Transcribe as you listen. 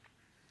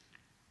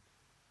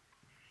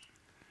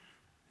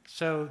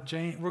So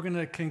we're going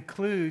to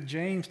conclude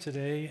James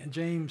today.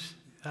 James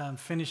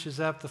finishes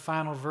up the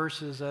final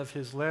verses of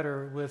his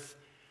letter with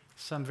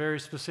some very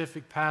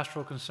specific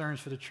pastoral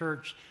concerns for the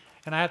church.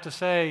 And I have to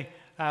say,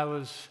 I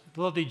was a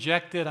little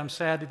dejected. I'm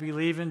sad to be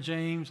leaving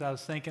James. I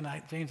was thinking,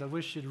 James, I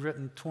wish you'd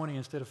written 20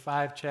 instead of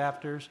 5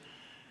 chapters.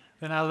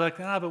 Then I looked,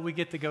 but we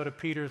get to go to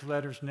Peter's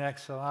letters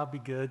next, so I'll be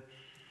good.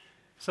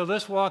 So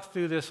let's walk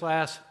through this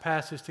last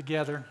passage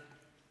together.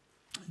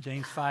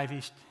 James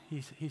 5,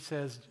 he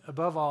says,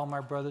 above all, my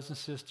brothers and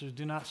sisters,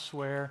 do not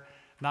swear,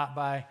 not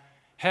by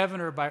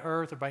heaven or by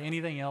earth or by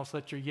anything else.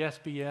 Let your yes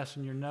be yes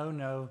and your no,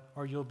 no,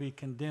 or you'll be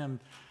condemned.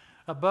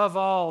 Above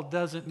all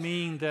doesn't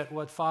mean that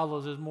what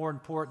follows is more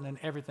important than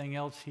everything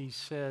else he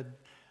said.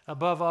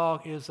 Above all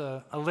is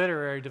a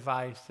literary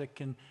device that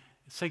can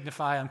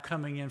signify I'm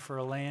coming in for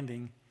a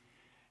landing.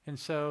 And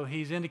so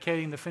he's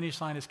indicating the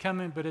finish line is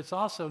coming, but it's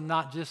also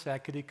not just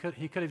that.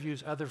 He could have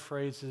used other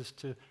phrases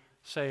to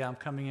say I'm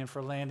coming in for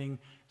a landing.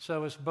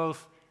 So it's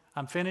both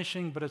I'm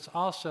finishing, but it's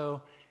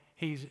also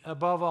he's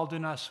above all do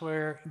not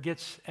swear,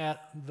 gets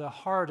at the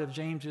heart of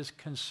James's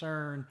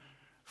concern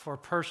for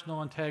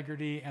personal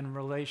integrity and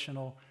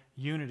relational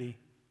unity.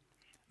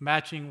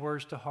 Matching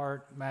words to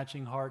heart,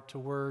 matching heart to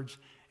words,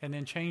 and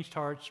then changed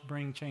hearts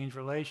bring changed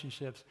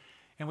relationships.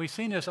 And we've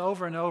seen this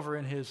over and over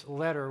in his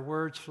letter.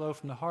 Words flow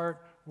from the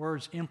heart,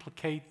 words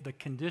implicate the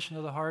condition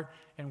of the heart,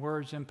 and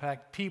words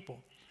impact people.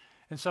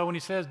 And so when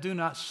he says do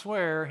not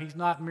swear, he's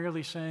not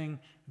merely saying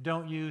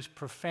don't use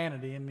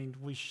profanity. I mean,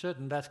 we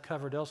shouldn't. That's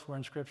covered elsewhere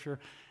in Scripture.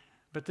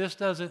 But this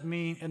doesn't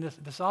mean, and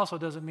this also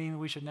doesn't mean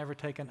we should never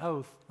take an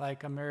oath,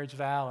 like a marriage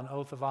vow, an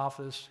oath of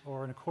office,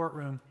 or in a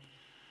courtroom.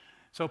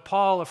 So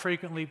Paul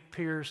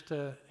appears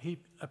to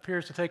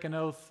take an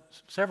oath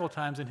several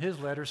times in his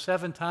letter.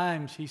 7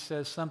 times he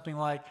says something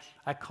like,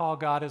 I call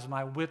God as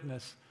my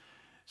witness.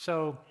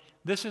 So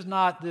this is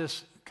not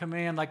this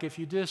command, like if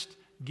you just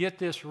get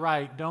this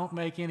right, don't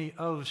make any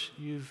oaths,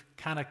 you've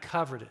kind of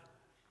covered it.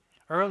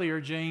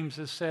 Earlier, James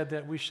has said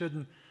that we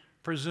shouldn't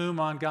presume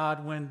on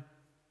God when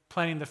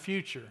planning the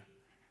future.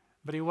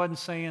 But he wasn't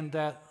saying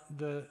that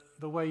the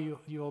way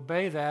you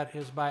obey that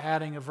is by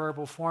adding a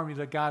verbal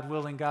formula, God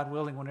willing,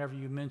 whenever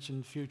you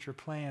mention future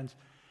plans.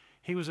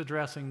 He was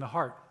addressing the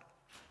heart.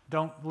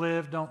 Don't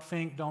live, don't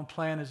think, don't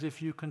plan as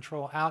if you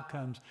control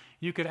outcomes.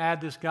 You could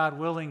add this God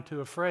willing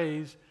to a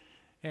phrase,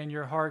 and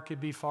your heart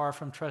could be far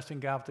from trusting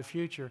God with the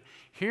future.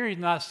 Here he's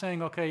not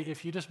saying, okay,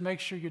 if you just make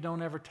sure you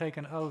don't ever take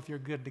an oath, you're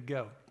good to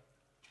go.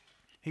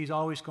 He's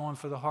always going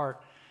for the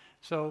heart.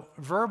 So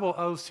verbal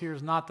oaths here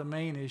is not the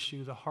main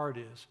issue, the heart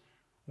is.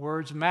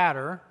 Words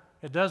matter.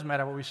 It does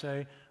matter what we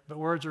say, but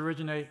words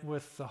originate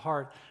with the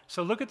heart.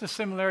 So look at the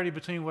similarity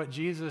between what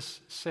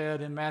Jesus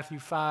said in Matthew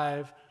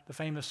 5, the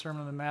famous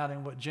Sermon on the Mount,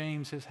 and what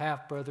James, his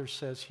half-brother,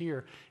 says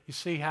here. You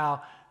see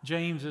how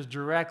James is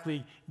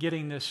directly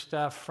getting this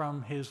stuff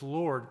from his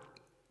Lord.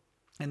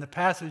 In the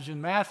passage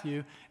in Matthew,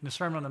 in the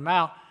Sermon on the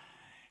Mount,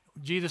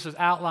 Jesus is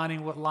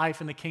outlining what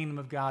life in the kingdom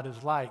of God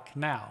is like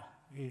now.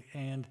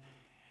 And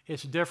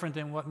it's different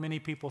than what many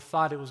people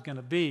thought it was going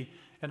to be.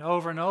 And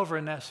over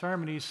in that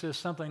sermon, he says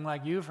something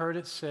like, you've heard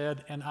it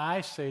said, and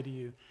I say to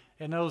you.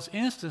 In those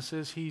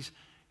instances,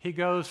 he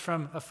goes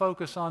from a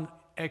focus on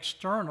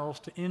externals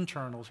to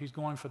internals. He's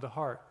going for the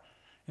heart.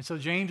 And so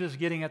James is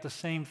getting at the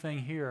same thing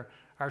here.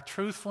 Our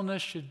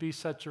truthfulness should be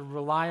such a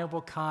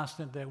reliable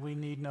constant that we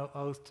need no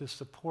oath to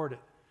support it.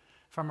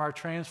 From our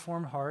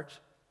transformed hearts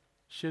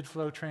should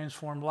flow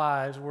transformed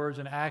lives, words,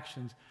 and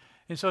actions.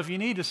 And so if you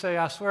need to say,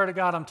 I swear to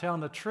God I'm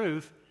telling the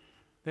truth,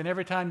 then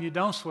every time you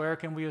don't swear,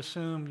 can we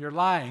assume you're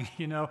lying,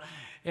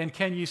 And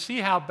can you see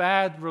how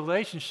bad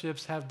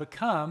relationships have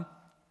become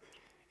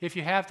if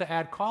you have to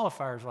add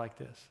qualifiers like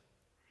this?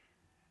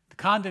 The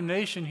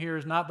condemnation here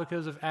is not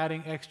because of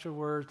adding extra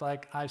words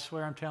like, I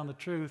swear I'm telling the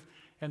truth.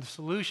 And the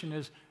solution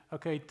is,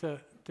 okay, to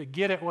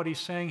get at what he's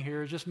saying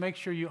here, just make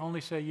sure you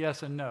only say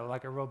yes and no,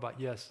 like a robot,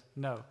 yes,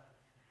 no.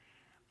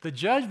 The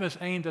judgment's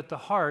aimed at the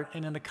heart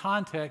and in the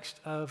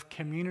context of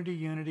community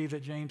unity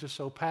that James is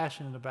so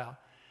passionate about.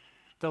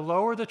 The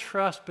lower the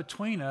trust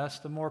between us,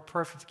 the more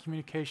perfect the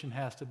communication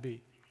has to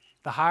be.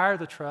 The higher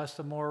the trust,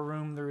 the more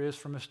room there is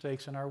for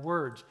mistakes in our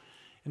words.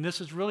 And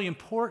this is really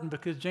important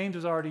because James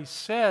has already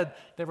said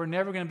that we're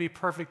never going to be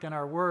perfect in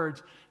our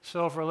words.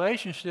 So if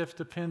relationships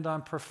depend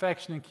on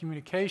perfection in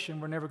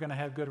communication, we're never going to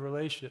have good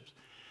relationships.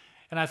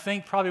 And I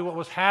think probably what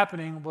was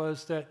happening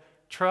was that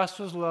trust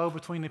was low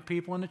between the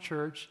people in the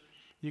church.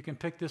 You can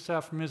pick this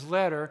up from his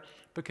letter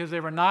because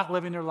they were not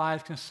living their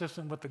lives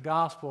consistent with the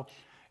gospel.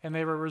 And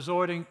they were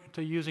resorting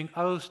to using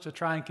oaths to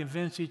try and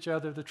convince each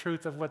other of the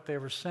truth of what they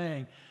were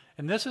saying.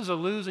 And this is a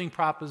losing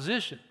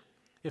proposition.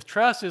 If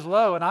trust is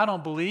low and I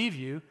don't believe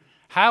you,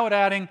 how would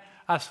adding,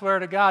 I swear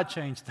to God,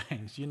 change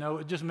things?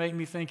 It just made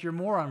me think you're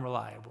more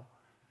unreliable.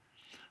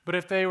 But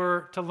if they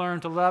were to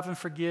learn to love and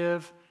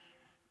forgive,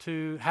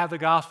 to have the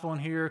gospel in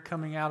here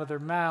coming out of their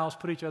mouths,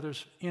 put each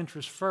other's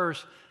interests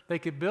first, they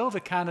could build the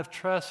kind of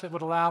trust that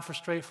would allow for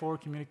straightforward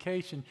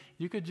communication.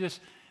 You could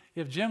just...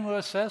 If Jim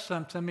Lewis says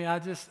something to me,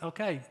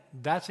 okay,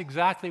 that's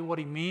exactly what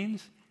he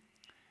means.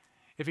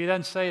 If he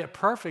doesn't say it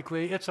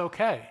perfectly, it's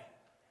okay.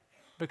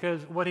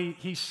 Because what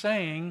he's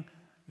saying,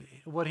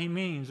 what he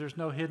means, there's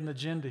no hidden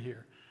agenda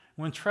here.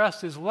 When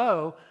trust is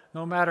low,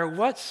 no matter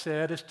what's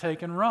said is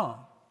taken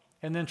wrong.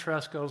 And then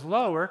trust goes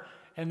lower,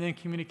 and then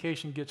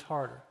communication gets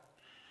harder.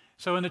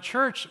 So in the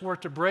church, we're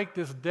to break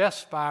this death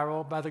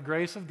spiral by the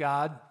grace of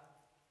God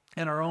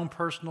and our own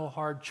personal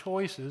hard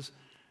choices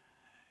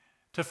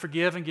to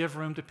forgive and give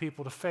room to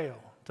people to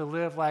fail, to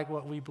live like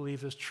what we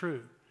believe is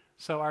true.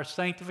 So our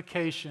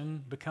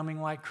sanctification,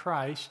 becoming like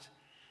Christ,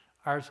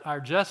 our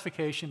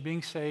justification,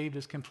 being saved,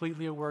 is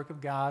completely a work of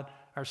God.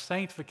 Our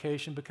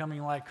sanctification,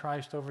 becoming like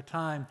Christ over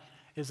time,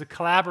 is a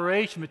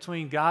collaboration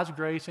between God's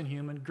grace and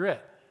human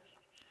grit.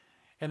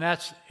 And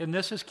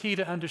this is key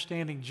to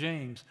understanding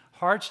James.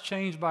 Hearts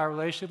changed by our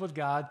relationship with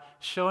God,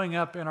 showing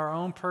up in our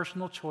own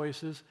personal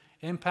choices,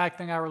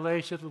 impacting our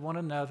relationship with one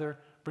another,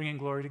 bringing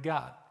glory to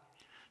God.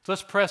 So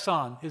let's press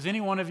on. Is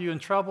any one of you in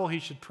trouble? He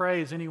should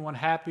pray. Is anyone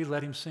happy?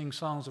 Let him sing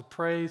songs of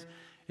praise.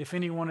 If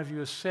any one of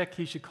you is sick,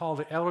 he should call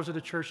the elders of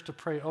the church to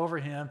pray over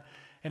him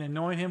and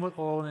anoint him with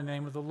oil in the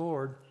name of the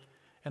Lord.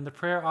 And the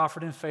prayer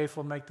offered in faith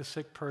will make the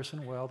sick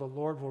person well. The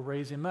Lord will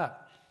raise him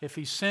up. If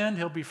he sinned,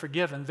 he'll be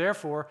forgiven.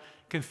 Therefore,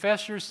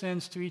 confess your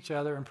sins to each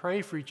other and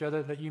pray for each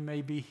other that you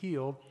may be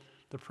healed.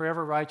 The prayer of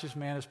a righteous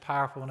man is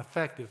powerful and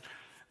effective.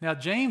 Now,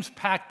 James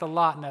packed a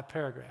lot in that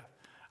paragraph.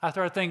 I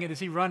started thinking, is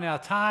he running out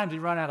of time? Does he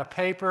run out of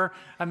paper?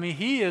 I mean,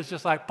 he is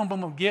just like, boom,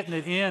 boom, boom, getting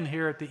it in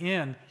here at the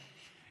end.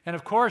 And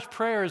of course,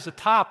 prayer is a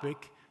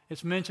topic.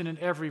 It's mentioned in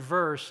every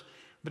verse.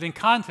 But in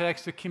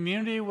context, the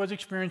community was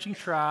experiencing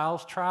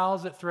trials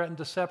that threatened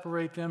to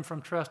separate them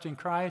from trusting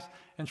Christ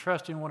and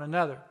trusting one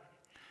another.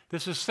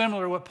 This is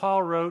similar to what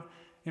Paul wrote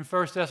in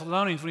 1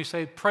 Thessalonians when he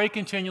said, pray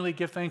continually,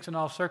 give thanks in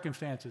all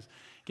circumstances,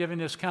 giving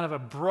this kind of a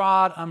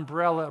broad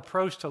umbrella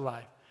approach to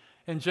life.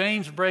 And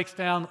James breaks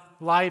down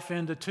life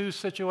into two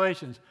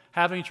situations: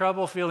 having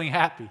trouble, feeling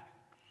happy.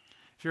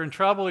 If you're in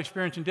trouble,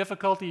 experiencing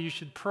difficulty, you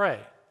should pray.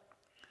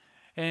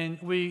 And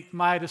we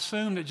might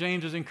assume that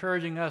James is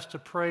encouraging us to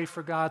pray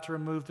for God to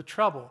remove the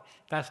trouble.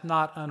 That's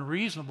not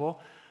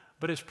unreasonable,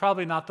 but it's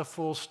probably not the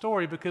full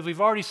story, because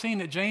we've already seen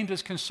that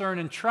James's concern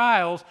in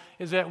trials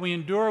is that we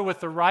endure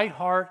with the right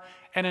heart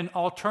and an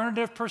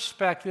alternative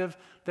perspective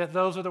that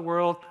those of the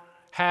world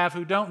have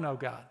who don't know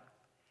God.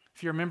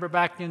 If you remember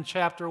back in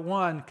chapter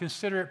 1,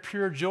 consider it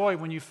pure joy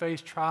when you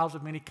face trials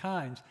of many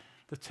kinds.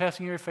 The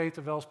testing of your faith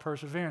develops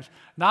perseverance.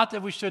 Not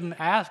that we shouldn't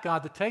ask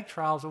God to take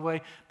trials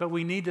away, but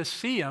we need to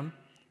see them,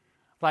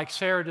 like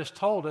Sarah just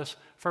told us,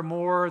 for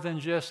more than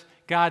just,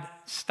 God,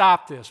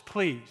 stop this,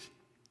 please.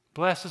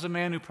 Blessed is a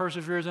man who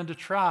perseveres under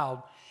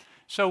trial.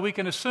 So we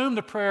can assume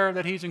the prayer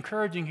that he's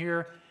encouraging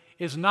here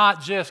is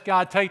not just,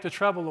 God, take the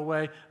trouble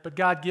away, but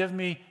God, give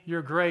me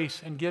your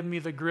grace and give me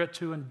the grit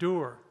to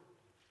endure.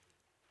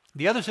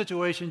 The other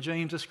situation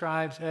James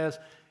describes as,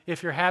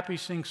 if you're happy,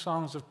 sing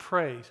songs of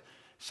praise.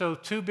 So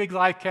two big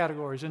life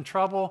categories: in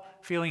trouble,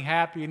 feeling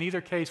happy. In either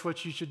case,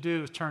 what you should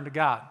do is turn to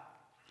God.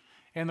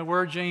 And the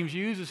word James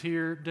uses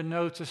here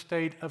denotes a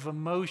state of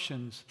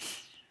emotions.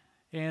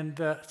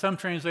 And some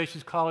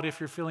translations call it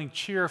if you're feeling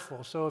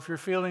cheerful. So if you're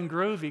feeling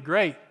groovy,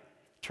 great,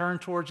 turn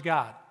towards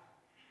God.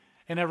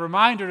 And a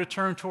reminder to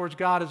turn towards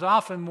God is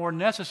often more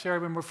necessary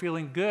when we're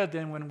feeling good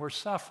than when we're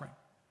suffering.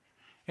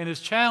 And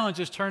his challenge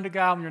is turn to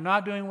God when you're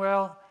not doing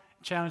well,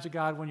 challenge to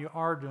God when you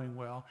are doing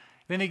well.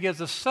 Then he gives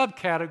a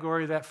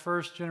subcategory, that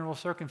first general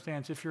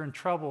circumstance, if you're in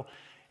trouble.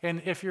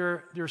 And if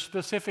your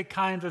specific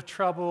kind of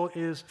trouble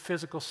is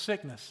physical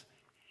sickness.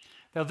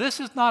 Now, this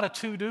is not a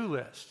to-do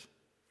list.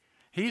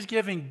 He's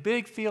giving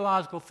big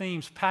theological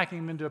themes, packing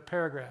them into a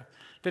paragraph.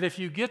 That if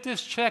you get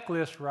this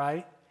checklist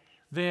right,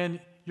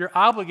 then you're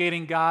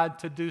obligating God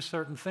to do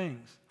certain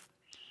things.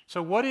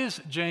 So what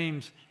is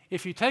James?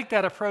 If you take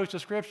that approach to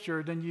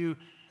Scripture, then you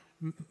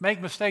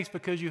make mistakes,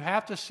 because you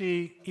have to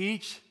see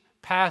each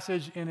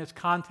passage in its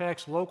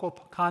context, local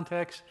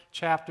context,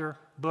 chapter,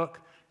 book,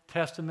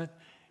 testament,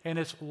 and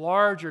its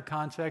larger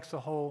context, the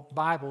whole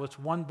Bible. It's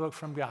one book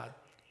from God.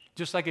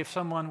 Just like if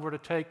someone were to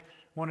take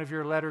one of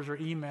your letters or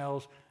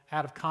emails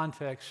out of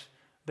context,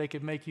 they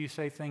could make you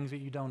say things that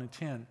you don't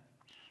intend.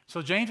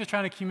 So James is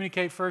trying to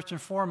communicate first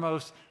and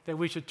foremost that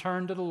we should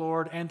turn to the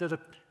Lord and to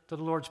the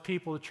Lord's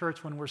people, the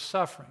church, when we're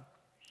suffering.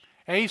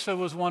 Asa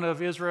was one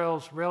of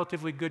Israel's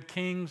relatively good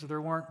kings. There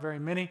weren't very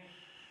many.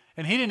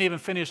 And he didn't even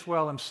finish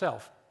well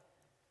himself.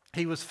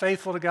 He was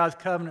faithful to God's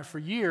covenant for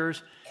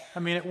years.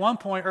 I mean, at one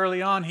point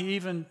early on, he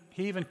even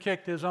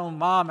kicked his own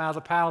mom out of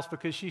the palace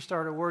because she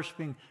started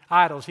worshiping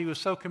idols. He was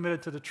so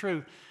committed to the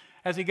truth.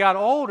 As he got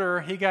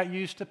older, he got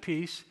used to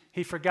peace.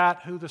 He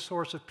forgot who the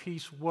source of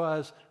peace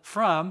was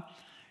from.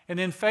 And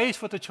then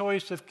faced with the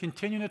choice of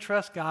continuing to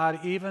trust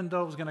God, even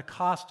though it was going to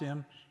cost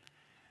him,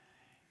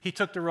 he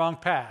took the wrong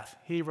path.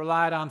 He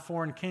relied on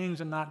foreign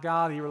kings and not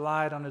God. He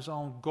relied on his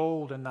own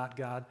gold and not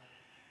God.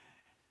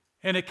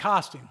 And it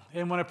cost him.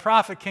 And when a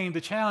prophet came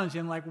to challenge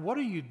him, like, what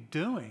are you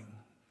doing?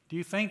 Do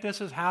you think this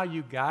is how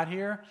you got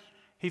here?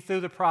 He threw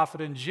the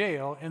prophet in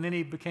jail, and then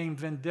he became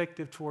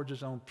vindictive towards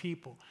his own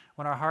people.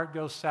 When our heart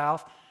goes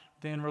south,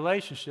 then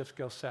relationships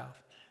go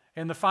south.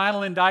 And the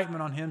final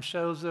indictment on him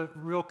shows the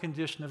real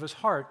condition of his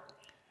heart.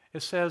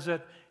 It says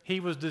that he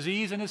was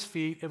diseased in his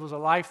feet. It was a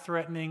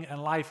life-threatening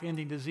and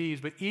life-ending disease.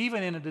 But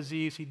even in a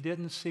disease, he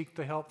didn't seek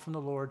the help from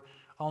the Lord,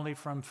 only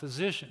from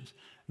physicians.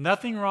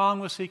 Nothing wrong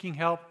with seeking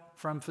help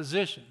from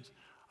physicians,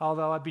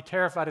 although I'd be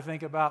terrified to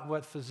think about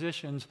what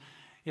physicians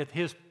at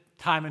his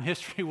time in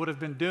history would have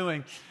been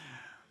doing.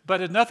 But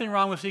there's nothing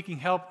wrong with seeking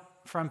help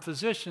from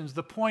physicians.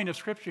 The point of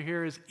Scripture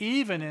here is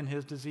even in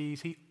his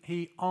disease,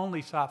 he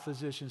only sought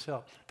physicians'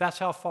 help. That's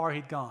how far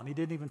he'd gone. He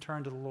didn't even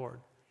turn to the Lord.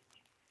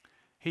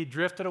 He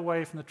drifted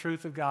away from the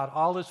truth of God.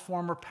 All his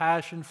former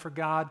passion for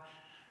God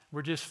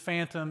were just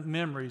phantom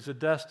memories, the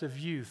dust of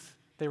youth.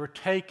 They were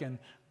taken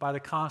by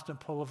the constant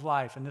pull of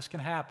life, and this can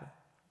happen.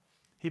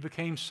 He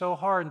became so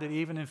hardened that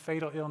even in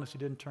fatal illness, he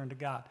didn't turn to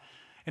God.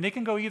 And it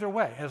can go either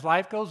way. As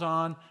life goes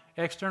on,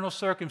 external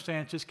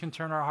circumstances can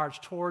turn our hearts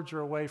towards or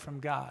away from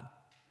God.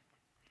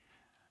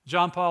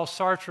 Jean-Paul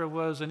Sartre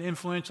was an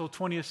influential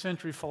 20th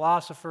century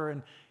philosopher,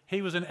 and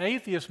he was an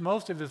atheist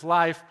most of his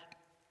life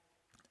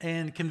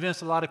and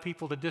convinced a lot of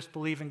people to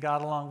disbelieve in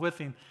God along with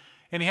him.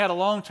 And he had a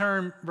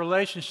long-term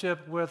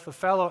relationship with a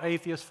fellow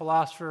atheist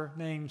philosopher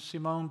named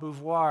Simone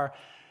Beauvoir.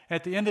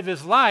 At the end of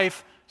his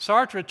life,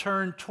 Sartre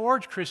turned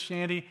towards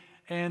Christianity,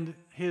 and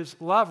his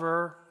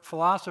lover,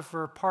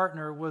 philosopher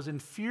partner, was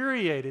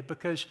infuriated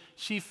because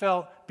she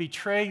felt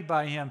betrayed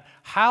by him.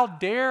 How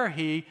dare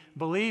he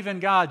believe in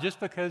God just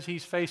because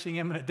he's facing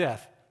imminent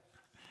death?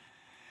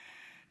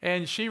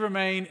 And she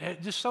remained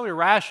just so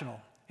irrational.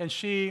 And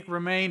she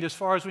remained, as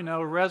far as we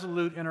know,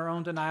 resolute in her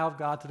own denial of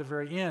God to the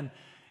very end.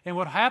 And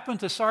what happened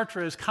to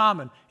Sartre is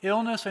common.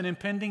 Illness and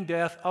impending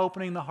death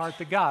opening the heart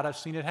to God. I've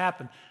seen it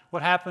happen.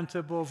 What happened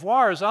to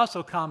Beauvoir is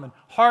also common.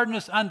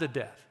 Hardness unto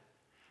death.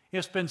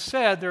 It's been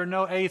said there are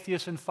no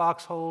atheists in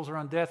foxholes or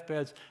on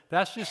deathbeds.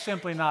 That's just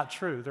simply not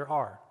true. There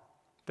are.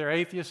 There are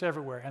atheists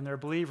everywhere, and there are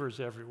believers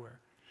everywhere.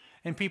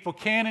 And people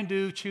can and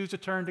do choose to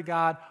turn to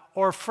God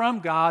or from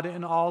God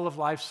in all of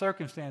life's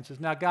circumstances.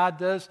 Now, God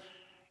does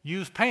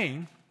use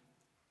pain.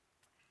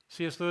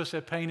 C.S. Lewis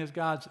said pain is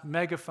God's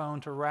megaphone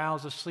to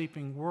rouse a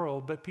sleeping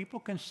world, but people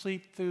can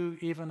sleep through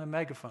even a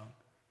megaphone.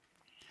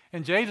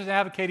 And James is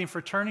advocating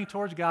for turning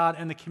towards God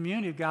and the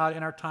community of God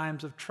in our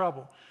times of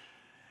trouble.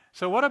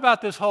 So what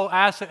about this whole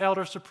ask the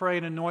elders to pray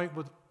and anoint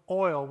with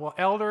oil? Well,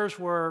 elders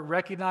were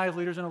recognized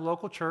leaders in a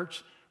local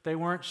church. They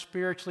weren't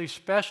spiritually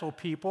special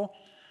people,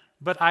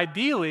 but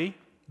ideally,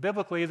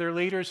 biblically, they're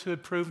leaders who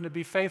had proven to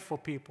be faithful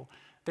people.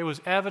 There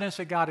was evidence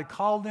that God had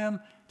called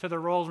them to their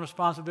roles and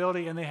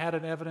responsibility, and they had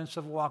an evidence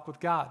of walk with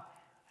God.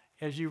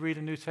 As you read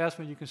the New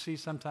Testament, you can see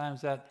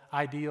sometimes that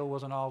ideal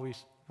wasn't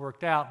always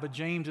worked out, but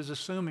James is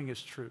assuming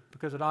it's true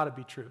because it ought to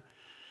be true.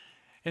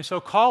 And so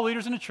call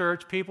leaders in the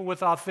church, people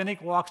with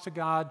authentic walks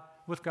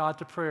with God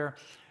to prayer.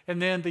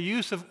 And then the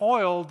use of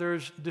oil,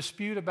 there's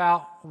dispute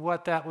about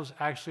what that was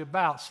actually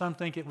about. Some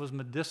think it was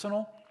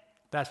medicinal.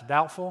 That's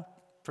doubtful.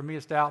 For me,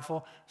 it's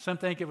doubtful. Some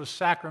think it was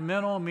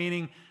sacramental,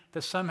 meaning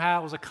that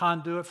somehow it was a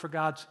conduit for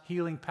God's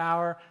healing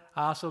power.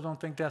 I also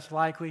don't think that's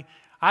likely.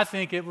 I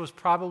think it was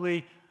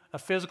probably a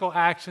physical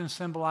action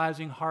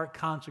symbolizing heart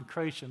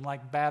consecration,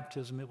 like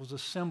baptism. It was a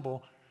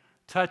symbol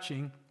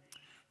touching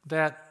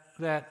that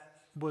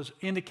was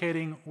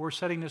indicating we're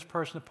setting this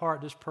person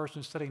apart, this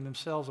person is setting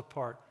themselves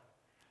apart.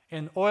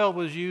 And oil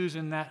was used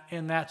in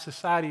that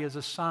society as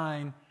a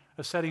sign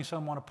of setting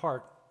someone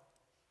apart.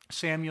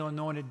 Samuel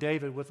anointed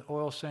David with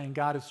oil, saying,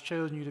 God has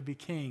chosen you to be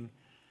king.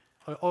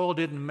 Oil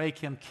didn't make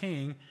him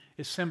king.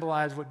 It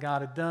symbolized what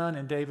God had done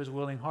and David's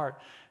willing heart.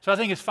 So I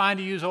think it's fine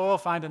to use oil,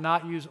 fine to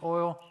not use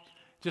oil,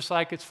 just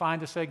like it's fine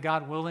to say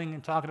God willing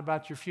and talking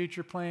about your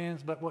future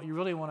plans, but what you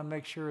really want to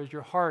make sure is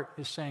your heart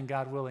is saying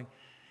God willing.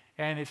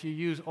 And if you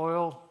use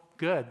oil,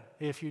 good.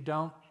 If you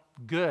don't,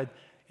 good.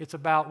 It's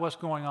about what's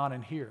going on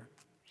in here.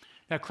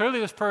 Now, clearly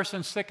this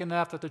person's sick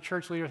enough that the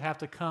church leaders have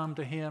to come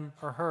to him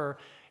or her.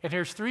 And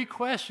here's 3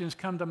 questions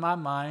come to my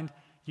mind.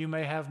 You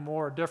may have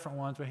more different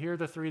ones, but here are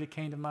the 3 that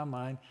came to my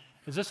mind.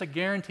 Is this a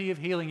guarantee of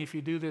healing if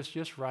you do this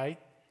just right?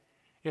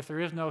 If there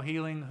is no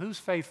healing, whose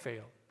faith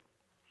failed?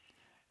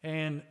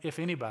 And if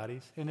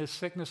anybody's, and is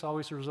sickness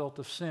always a result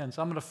of sin?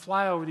 So I'm going to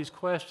fly over these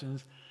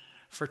questions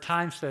for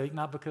time's sake,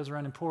 not because they're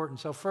unimportant.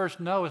 So first,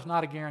 no, it's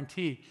not a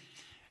guarantee.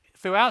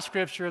 Throughout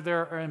Scripture,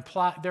 there are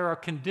implied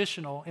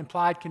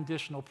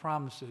conditional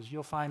promises.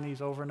 You'll find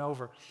these over and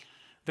over.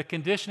 The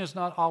condition is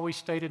not always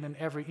stated in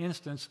every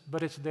instance,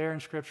 but it's there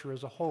in Scripture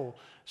as a whole.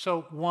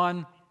 So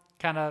one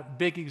kind of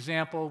big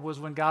example was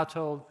when God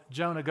told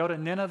Jonah, go to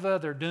Nineveh,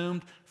 they're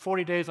doomed.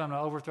 40 days, I'm going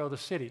to overthrow the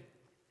city.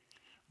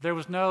 There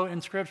was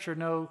in Scripture,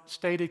 no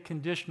stated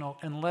conditional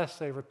unless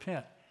they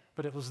repent,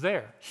 but it was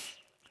there.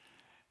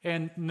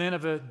 And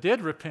Nineveh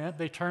did repent.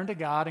 They turned to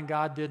God, and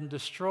God didn't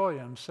destroy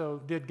them. So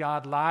did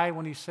God lie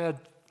when he said,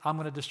 I'm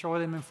going to destroy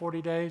them in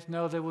 40 days?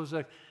 No, there was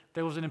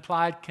an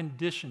implied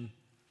condition.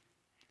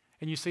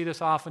 And you see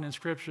this often in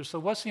Scripture. So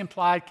what's the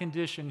implied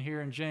condition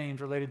here in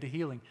James related to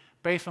healing,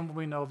 based on what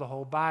we know of the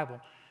whole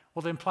Bible?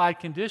 Well, the implied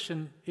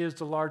condition is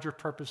the larger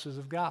purposes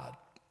of God.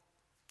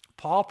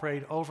 Paul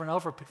prayed over and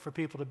over for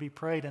people to be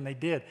prayed, and they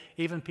did,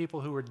 even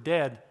people who were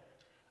dead.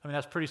 I mean,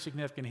 that's pretty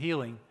significant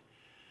healing.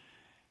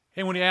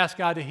 And when he asked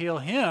God to heal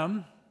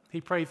him,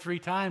 he prayed 3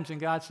 times, and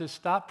God says,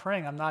 stop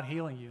praying, I'm not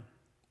healing you.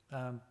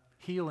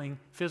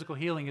 Physical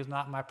healing is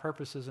not my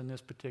purposes in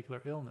this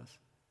particular illness.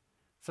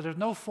 So there's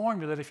no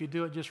formula that if you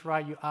do it just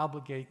right, you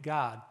obligate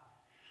God.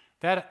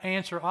 That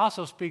answer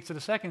also speaks to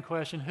the second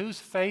question, whose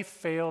faith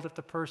failed if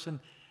the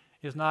person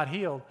is not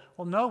healed?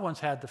 Well, no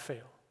one's had to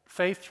fail.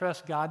 Faith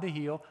trusts God to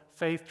heal.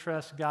 Faith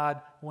trusts God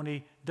when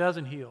he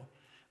doesn't heal.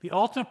 The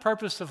ultimate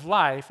purpose of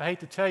life, I hate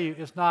to tell you,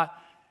 is not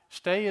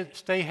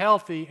stay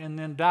healthy and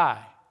then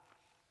die.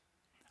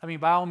 I mean,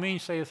 by all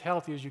means, stay as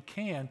healthy as you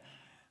can.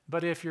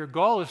 But if your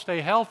goal is to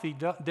stay healthy,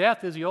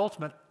 death is the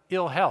ultimate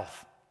ill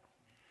health.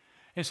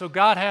 And so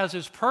God has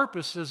his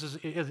purposes.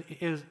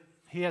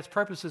 He has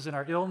purposes in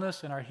our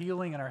illness, in our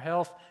healing, in our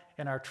health,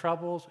 in our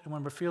troubles, and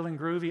when we're feeling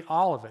groovy,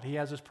 all of it. He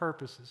has his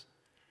purposes.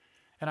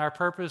 And our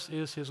purpose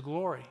is his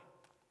glory.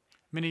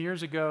 Many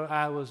years ago,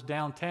 I was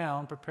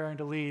downtown preparing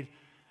to lead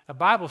a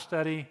Bible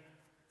study,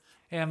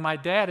 and my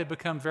dad had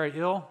become very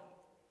ill.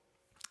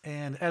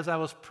 And as I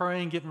was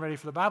praying, getting ready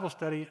for the Bible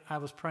study, I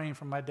was praying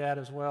for my dad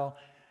as well.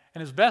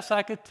 And as best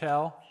I could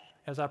tell,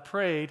 as I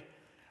prayed,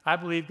 I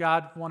believe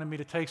God wanted me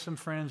to take some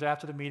friends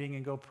after the meeting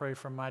and go pray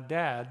for my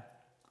dad.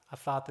 I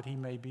thought that he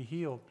may be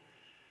healed.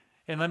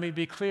 And let me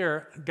be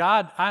clear,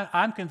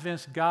 I'm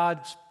convinced God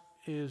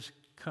is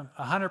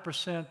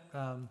 100%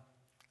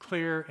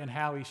 clear in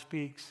how he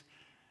speaks,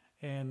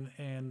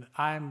 and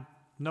I'm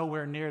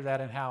nowhere near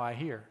that in how I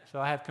hear. So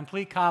I have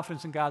complete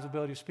confidence in God's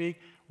ability to speak,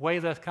 way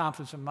less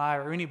confidence in my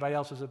or anybody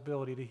else's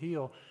ability to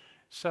heal.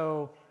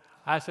 So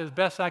I said, as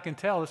best I can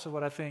tell, this is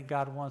what I think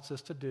God wants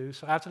us to do.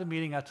 So after the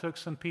meeting, I took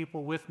some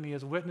people with me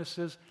as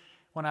witnesses.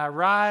 When I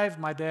arrived,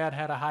 my dad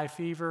had a high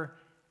fever.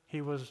 He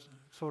was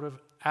sort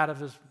of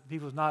he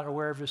was not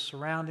aware of his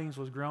surroundings,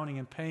 was groaning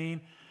in pain.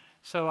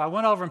 So I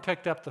went over and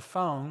picked up the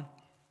phone.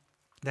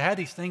 They had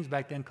these things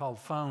back then called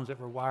phones that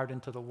were wired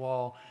into the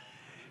wall.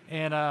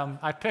 And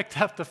I picked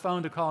up the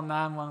phone to call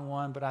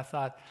 911, but I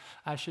thought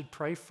I should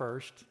pray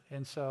first.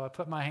 And so I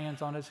put my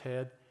hands on his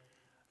head,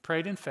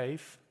 prayed in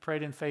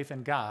faith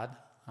in God.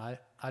 I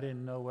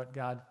didn't know what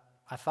God,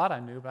 I thought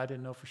I knew, but I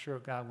didn't know for sure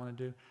what God wanted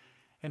to do.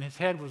 And his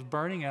head was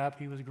burning up.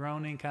 He was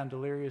groaning, kind of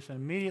delirious. And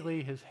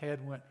immediately his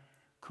head went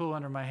cool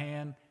under my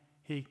hand.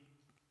 He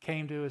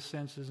came to his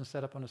senses and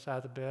sat up on the side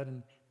of the bed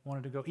and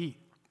wanted to go eat.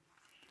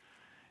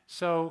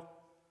 So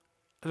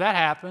that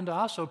happened. I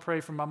also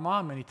prayed for my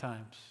mom many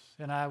times.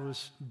 And I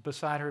was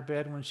beside her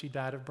bed when she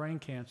died of brain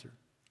cancer.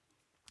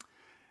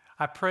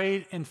 I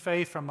prayed in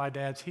faith for my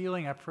dad's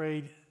healing. I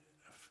prayed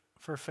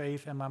for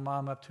faith and my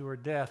mom up to her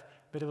death.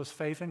 But it was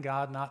faith in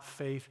God, not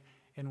faith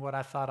in what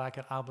I thought I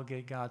could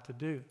obligate God to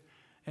do.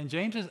 And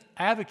James is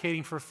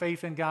advocating for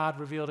faith in God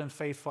revealed in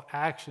faithful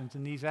actions.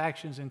 And these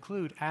actions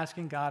include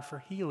asking God for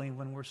healing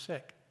when we're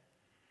sick.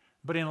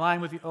 But in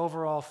line with the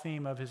overall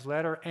theme of his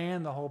letter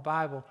and the whole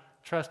Bible,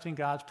 trusting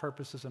God's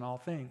purposes in all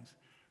things.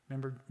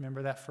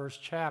 Remember that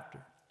first chapter.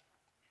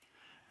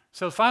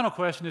 So the final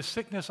question, is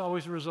sickness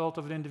always a result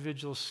of an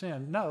individual's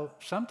sin? No,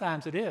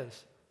 sometimes it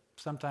is.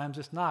 Sometimes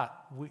it's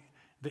not.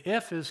 The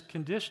if is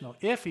conditional.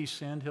 If he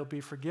sinned, he'll be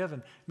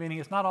forgiven, meaning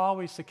it's not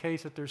always the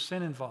case that there's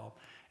sin involved.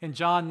 In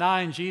John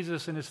 9,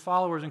 Jesus and his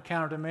followers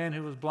encountered a man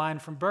who was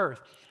blind from birth.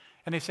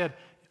 And they said,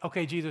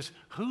 okay, Jesus,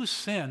 whose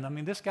sin? I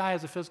mean, this guy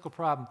has a physical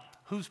problem.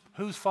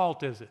 Whose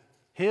fault is it?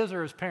 His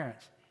or his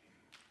parents?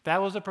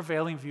 That was the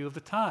prevailing view of the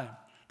time.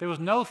 There was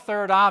no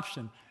third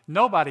option.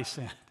 Nobody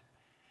sinned.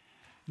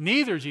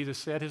 Neither, Jesus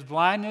said, his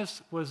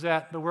blindness was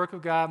that the work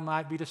of God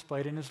might be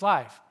displayed in his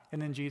life. And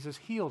then Jesus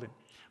healed him.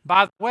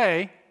 By the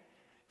way,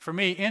 for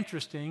me,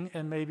 interesting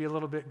and maybe a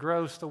little bit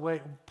gross, the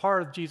way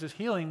part of Jesus'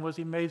 healing was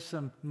he made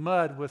some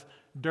mud with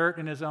dirt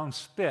in his own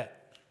spit.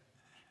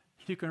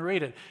 You can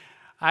read it.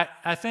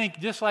 I think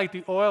just like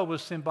the oil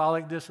was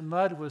symbolic, this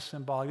mud was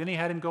symbolic. Then he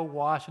had him go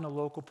wash in a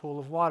local pool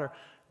of water.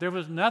 There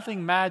was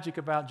nothing magic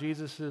about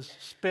Jesus'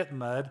 spit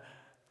mud,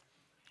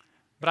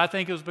 but I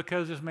think it was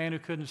because this man who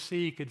couldn't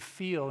see could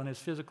feel in his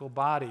physical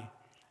body.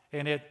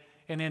 And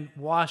in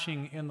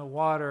washing in the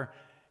water,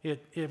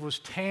 it was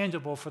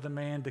tangible for the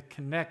man to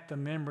connect the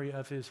memory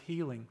of his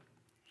healing.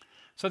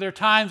 So there are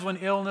times when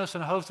illness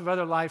and a host of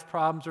other life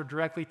problems are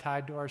directly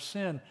tied to our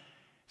sin.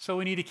 So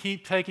we need to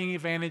keep taking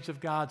advantage of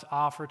God's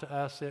offer to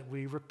us that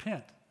we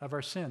repent of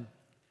our sin.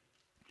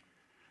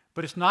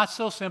 But it's not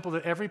so simple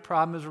that every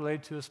problem is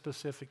related to a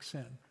specific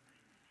sin.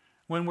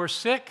 When we're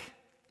sick,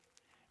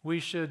 we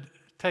should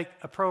take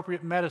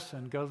appropriate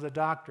medicine, go to the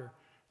doctor.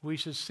 We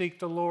should seek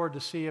the Lord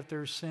to see if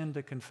there's sin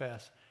to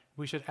confess.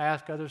 We should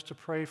ask others to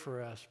pray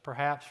for us,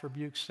 perhaps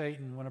rebuke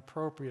Satan when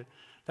appropriate.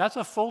 That's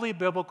a fully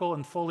biblical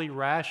and fully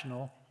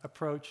rational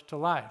approach to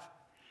life.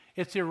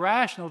 It's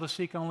irrational to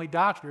seek only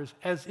doctors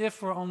as if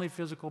we're only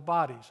physical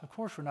bodies. Of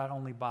course, we're not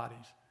only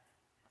bodies,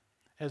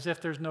 as if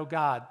there's no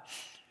God.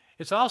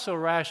 It's also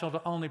rational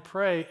to only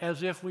pray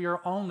as if we are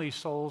only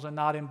souls and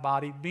not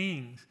embodied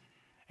beings.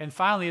 And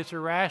finally, it's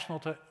irrational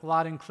to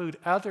not include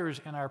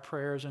others in our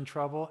prayers in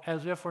trouble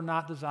as if we're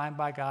not designed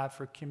by God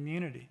for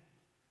community.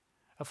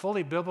 A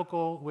fully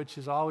biblical, which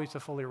is always a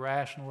fully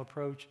rational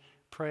approach,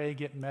 pray,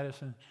 get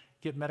medicine,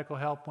 get medical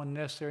help when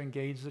necessary,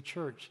 engage the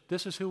church.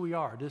 This is who we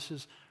are. This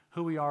is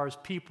who we are as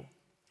people.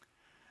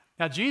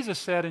 Now, Jesus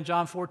said in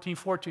John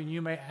 14:14,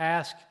 you may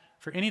ask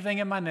for anything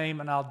in my name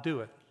and I'll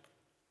do it.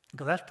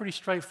 Because that's pretty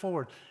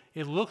straightforward.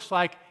 It looks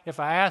like if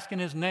I ask in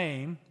his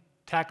name,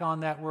 tack on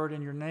that word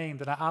in your name,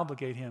 that I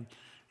obligate him.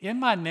 In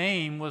my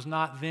name was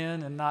not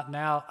then and not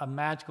now a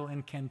magical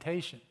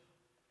incantation.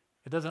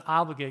 It doesn't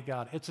obligate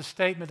God. It's a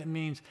statement that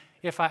means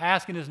if I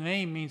ask in his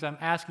name means I'm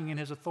asking in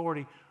his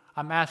authority.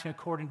 I'm asking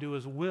according to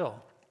his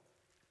will.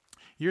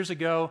 Years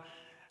ago,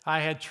 I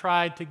had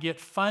tried to get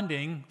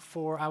funding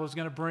I was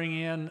going to bring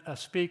in a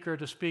speaker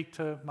to speak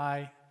to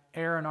my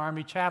Air and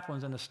Army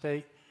chaplains in the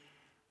state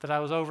that I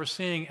was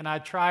overseeing, and I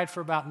tried for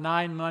about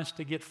 9 months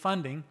to get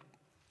funding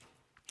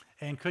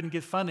and couldn't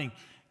get funding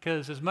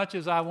because as much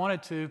as I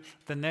wanted to,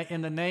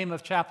 in the name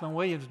of Chaplain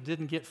Williams,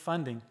 didn't get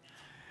funding.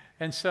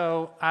 And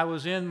so I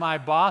was in my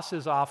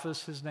boss's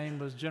office. His name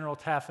was General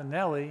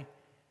Taffanelli,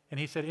 and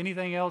he said,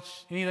 anything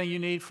else, anything you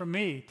need from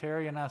me,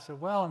 Terry? And I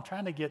said, well, I'm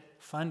trying to get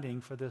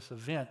funding for this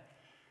event.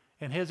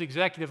 And his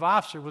executive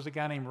officer was a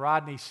guy named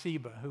Rodney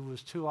Seba, who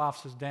was 2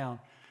 offices down.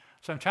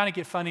 So I'm trying to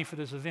get funding for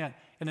this event.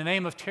 In the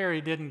name of Terry,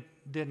 didn't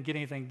get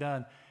anything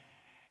done.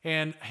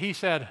 And he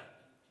said,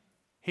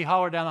 he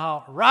hollered down the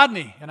hall,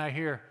 Rodney, and I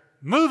hear,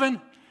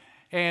 moving.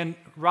 And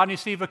Rodney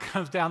Seba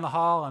comes down the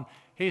hall, and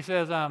he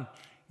says,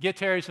 get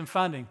Terry some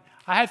funding.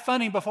 I had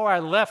funding before I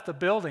left the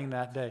building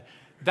that day.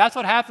 That's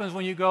what happens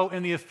when you go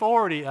in the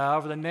authority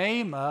of, or the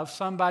name of,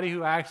 somebody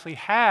who actually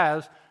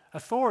has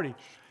authority.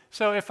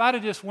 So if I'd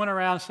have just went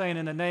around saying,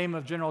 in the name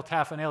of General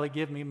Taffanelli,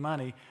 give me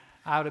money,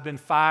 I would have been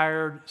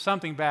fired.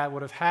 Something bad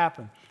would have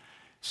happened.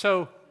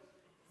 So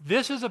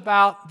this is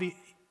about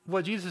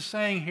what Jesus is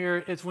saying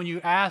here is when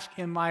you ask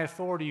in my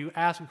authority, you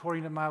ask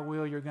according to my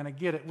will, you're going to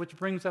get it, which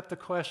brings up the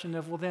question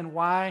of, well, then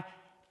why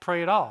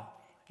pray at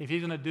all? If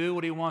he's going to do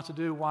what he wants to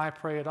do, why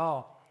pray at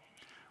all?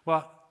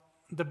 Well,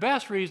 the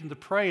best reason to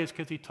pray is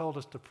because he told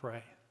us to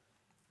pray.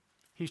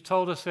 He's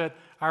told us that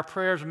our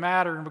prayers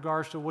matter in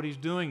regards to what he's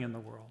doing in the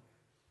world.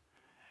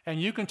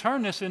 And you can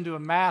turn this into a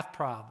math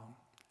problem.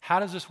 How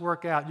does this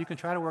work out? You can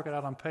try to work it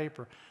out on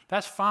paper.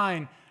 That's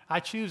fine. I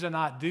choose to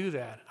not do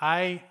that.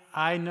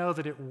 I know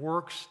that it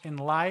works in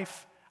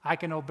life. I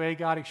can obey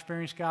God,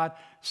 experience God.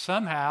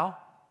 Somehow,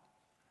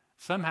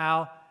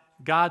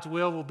 God's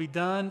will be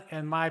done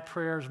and my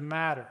prayers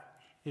matter.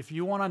 If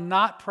you want to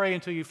not pray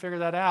until you figure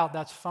that out,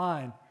 that's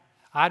fine.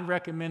 I'd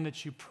recommend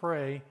that you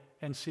pray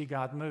and see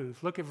God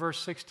move. Look at verse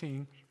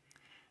 16.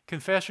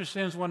 Confess your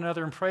sins one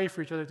another and pray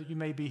for each other that you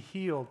may be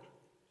healed.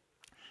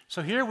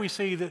 So here we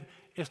see that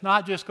it's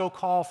not just go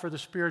call for the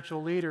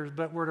spiritual leaders,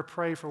 but we're to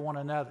pray for one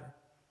another.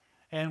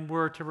 And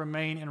we're to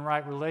remain in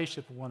right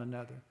relationship with one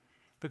another.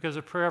 Because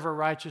the prayer of a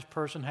righteous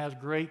person has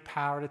great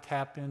power to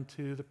tap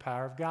into the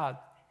power of God.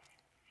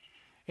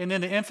 And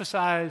then to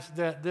emphasize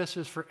that this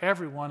is for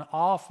everyone,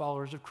 all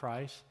followers of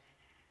Christ,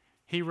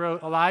 he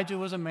wrote, Elijah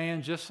was a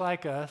man just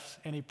like us,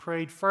 and he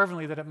prayed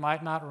fervently that it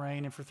might not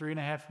rain, and for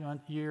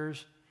 3.5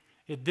 years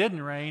it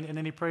didn't rain, and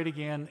then he prayed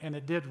again, and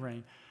it did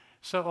rain.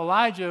 So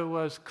Elijah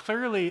was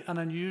clearly an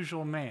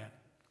unusual man.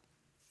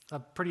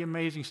 Pretty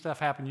amazing stuff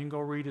happened. You can go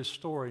read his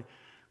story.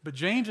 But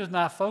James is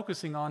not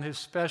focusing on his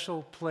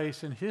special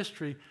place in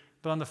history,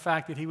 but on the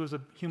fact that he was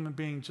a human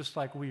being just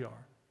like we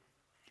are.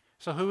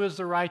 So who is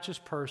the righteous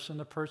person,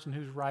 the person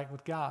who's right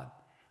with God?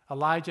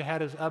 Elijah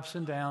had his ups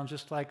and downs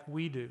just like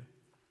we do.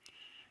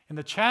 And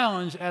the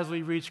challenge as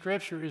we read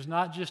Scripture is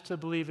not just to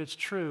believe it's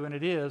true, and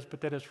it is,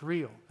 but that it's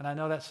real. And I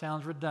know that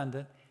sounds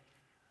redundant,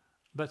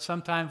 but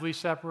sometimes we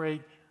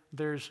separate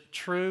there's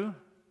true,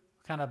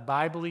 kind of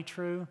Bible-y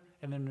true,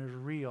 and then there's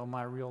real,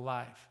 my real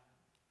life.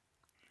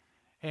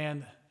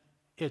 And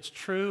it's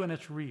true and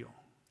it's real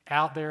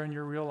out there in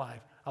your real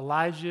life.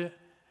 Elijah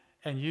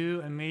and you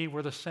and me,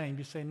 we're the same.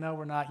 You say, no,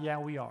 we're not. Yeah,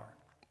 we are.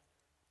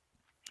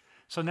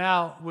 So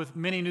now, with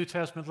many New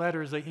Testament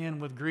letters, they end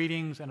with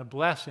greetings and a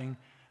blessing,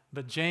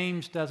 but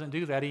James doesn't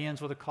do that. He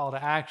ends with a call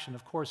to action.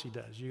 Of course he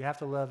does. You have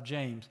to love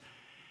James.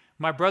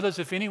 My brothers,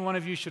 if any one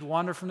of you should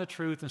wander from the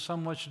truth and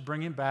someone should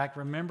bring him back,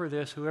 remember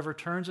this, whoever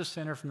turns a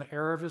sinner from the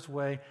error of his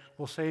way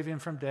will save him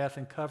from death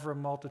and cover a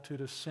multitude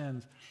of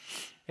sins.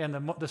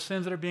 And the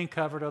sins that are being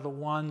covered are the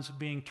ones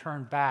being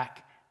turned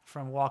back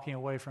from walking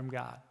away from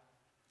God.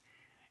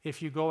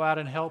 If you go out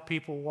and help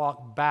people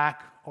walk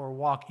back or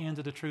walk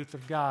into the truth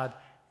of God,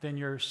 then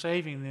you're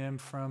saving them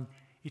from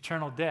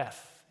eternal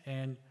death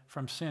and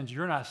from sins.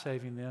 You're not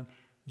saving them.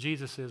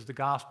 Jesus is, the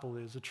gospel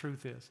is, the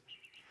truth is.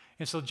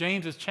 And so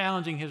James is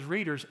challenging his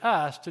readers,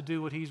 us, to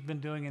do what he's been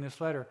doing in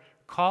this letter.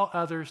 Call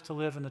others to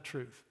live in the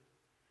truth.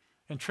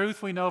 And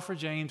truth, we know for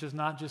James, is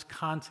not just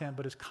content,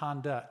 but is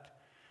conduct.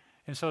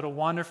 And so to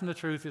wander from the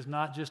truth is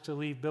not just to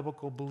leave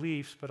biblical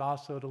beliefs, but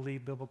also to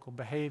leave biblical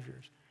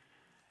behaviors.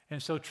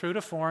 And so true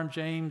to form,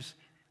 James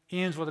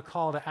ends with a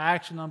call to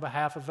action on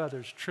behalf of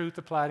others. Truth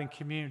applied in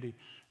community.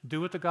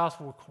 Do what the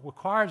gospel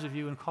requires of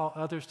you and call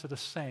others to the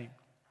same.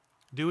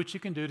 Do what you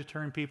can do to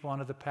turn people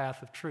onto the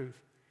path of truth.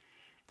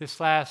 This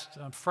last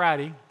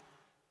Friday,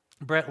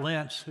 Brett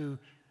Lentz, who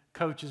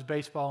coaches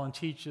baseball and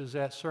teaches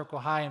at Circle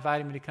High,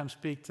 invited me to come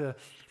speak to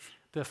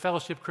the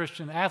Fellowship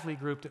Christian Athlete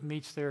Group that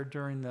meets there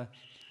during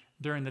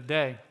the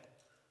day.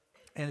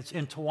 And it's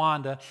in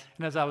Towanda.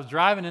 And as I was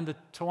driving into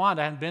Towanda,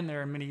 I hadn't been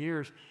there in many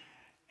years,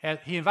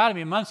 he invited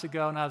me months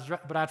ago,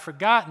 but I'd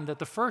forgotten that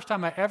the first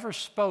time I ever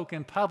spoke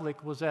in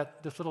public was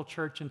at this little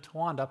church in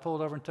Towanda. I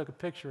pulled over and took a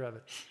picture of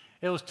it.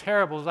 It was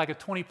terrible. It was like a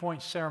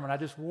 20-point sermon. I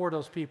just wore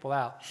those people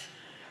out.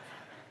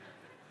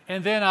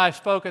 And then I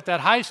spoke at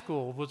that high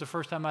school. It was the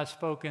first time I'd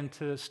spoken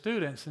to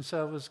students. And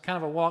so it was kind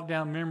of a walk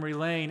down memory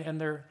lane.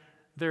 And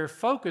their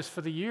focus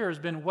for the year has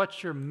been,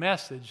 what's your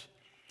message?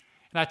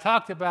 And I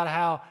talked about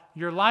how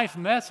your life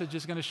message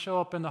is going to show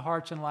up in the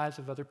hearts and lives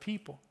of other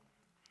people.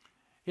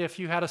 If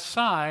you had a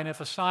sign, if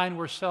a sign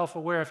were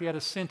self-aware, if you had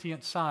a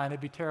sentient sign,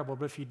 it'd be terrible.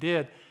 But if you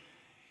did,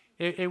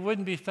 it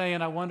wouldn't be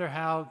saying, I wonder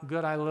how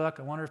good I look.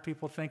 I wonder if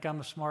people think I'm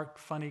a smart,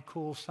 funny,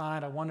 cool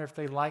sign. I wonder if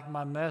they like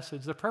my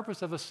message. The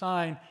purpose of a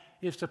sign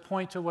is to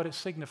point to what it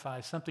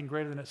signifies, something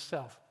greater than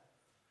itself.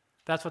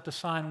 That's what the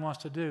sign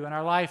wants to do. And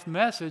our life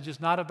message is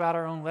not about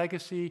our own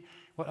legacy,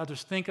 what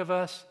others think of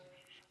us,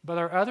 but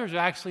are others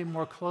actually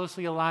more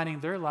closely aligning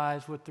their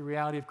lives with the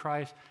reality of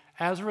Christ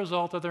as a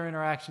result of their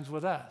interactions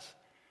with us.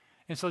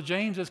 And so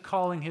James is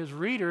calling his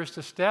readers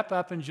to step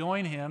up and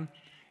join him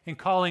in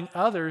calling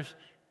others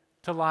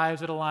to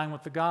lives that align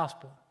with the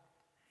gospel.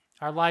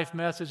 Our life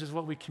message is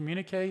what we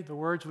communicate, the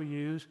words we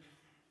use.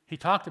 He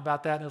talked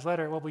about that in his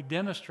letter, what we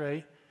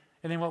demonstrate,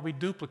 and then what we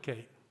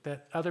duplicate,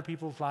 that other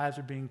people's lives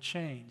are being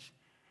changed.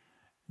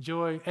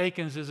 Joy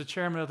Akins is the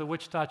chairman of the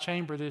Wichita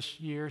Chamber this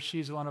year.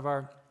 She's one of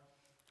our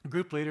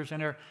group leaders,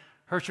 and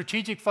her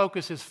strategic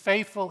focus is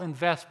faithful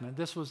investment.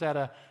 This was at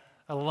a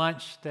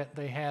lunch that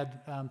they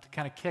had to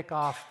kind of kick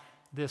off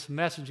this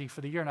messaging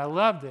for the year, and I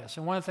love this.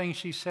 And one of the things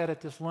she said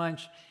at this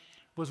lunch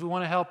was we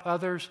want to help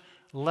others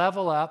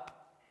level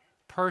up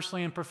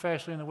personally and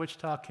professionally in the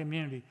Wichita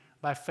community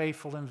by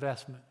faithful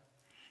investment.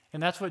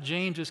 And that's what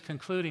James is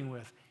concluding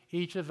with.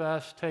 Each of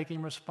us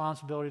taking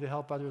responsibility to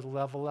help others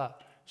level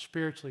up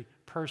spiritually,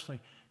 personally,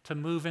 to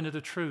move into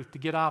the truth, to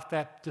get off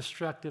that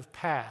destructive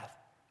path.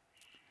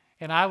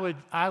 And I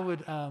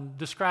would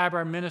describe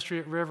our ministry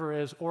at River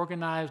as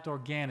organized,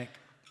 organic.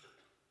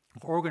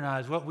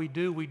 Organized. What we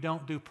do, we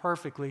don't do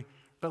perfectly,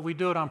 but we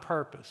do it on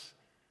purpose.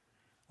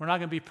 We're not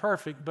going to be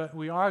perfect, but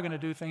we are going to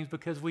do things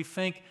because we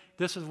think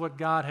this is what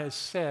God has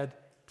said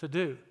to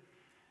do.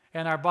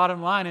 And our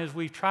bottom line is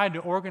we've tried to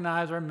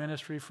organize our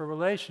ministry for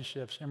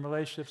relationships, and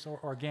relationships are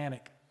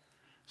organic.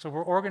 So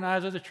we're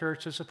organized as a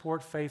church to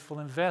support faithful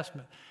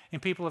investment.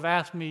 And people have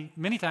asked me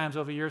many times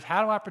over the years,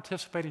 how do I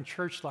participate in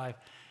church life?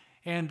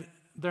 And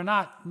they're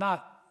not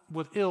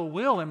with ill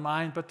will in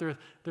mind, but they're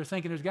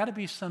thinking there's got to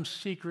be some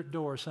secret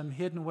door, some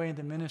hidden way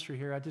into ministry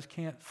here. I just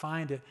can't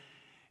find it.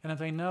 And I'm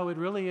saying, no, it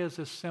really is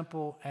as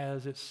simple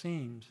as it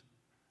seems.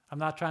 I'm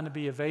not trying to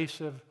be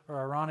evasive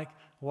or ironic.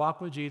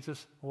 Walk with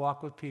Jesus,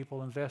 walk with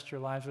people, invest your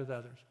lives with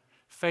others.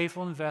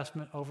 Faithful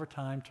investment over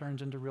time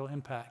turns into real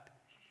impact.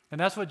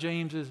 And that's what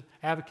James is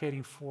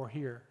advocating for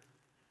here.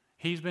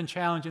 He's been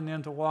challenging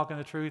them to walk in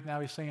the truth. Now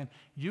he's saying,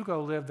 you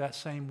go live that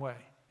same way.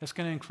 It's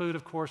going to include,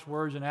 of course,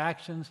 words and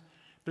actions,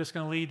 but it's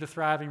going to lead to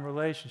thriving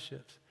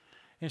relationships.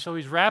 And so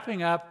he's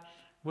wrapping up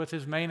with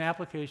his main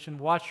application.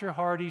 Watch your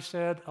heart, he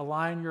said.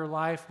 Align your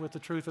life with the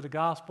truth of the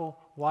gospel.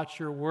 Watch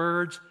your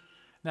words.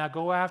 Now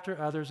go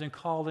after others and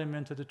call them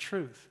into the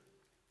truth.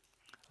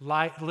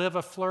 Live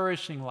a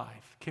flourishing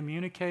life.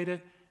 Communicate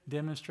it,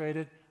 demonstrate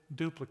it,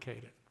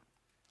 duplicate it.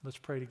 Let's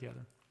pray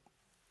together.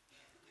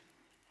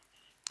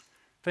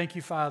 Thank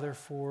you, Father,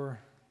 for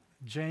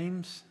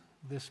James,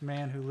 this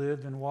man who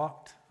lived and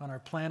walked on our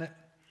planet,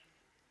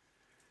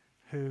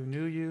 who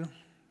knew you,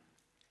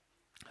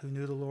 who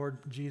knew the Lord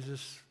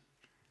Jesus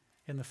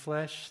in the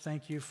flesh.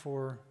 Thank you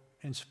for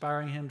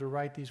inspiring him to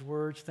write these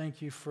words.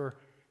 Thank you for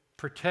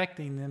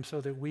protecting them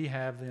so that we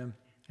have them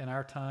in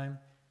our time.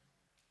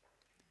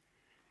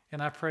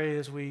 And I pray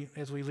as we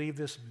leave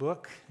this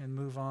book and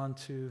move on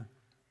to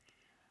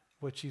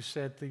what you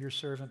said through your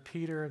servant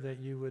Peter, that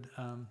you would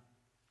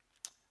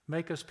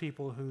make us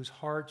people whose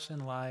hearts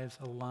and lives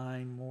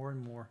align more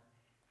and more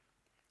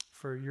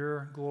for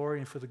your glory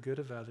and for the good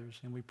of others.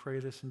 And we pray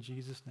this in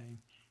Jesus' name.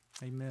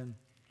 Amen.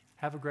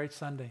 Have a great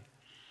Sunday.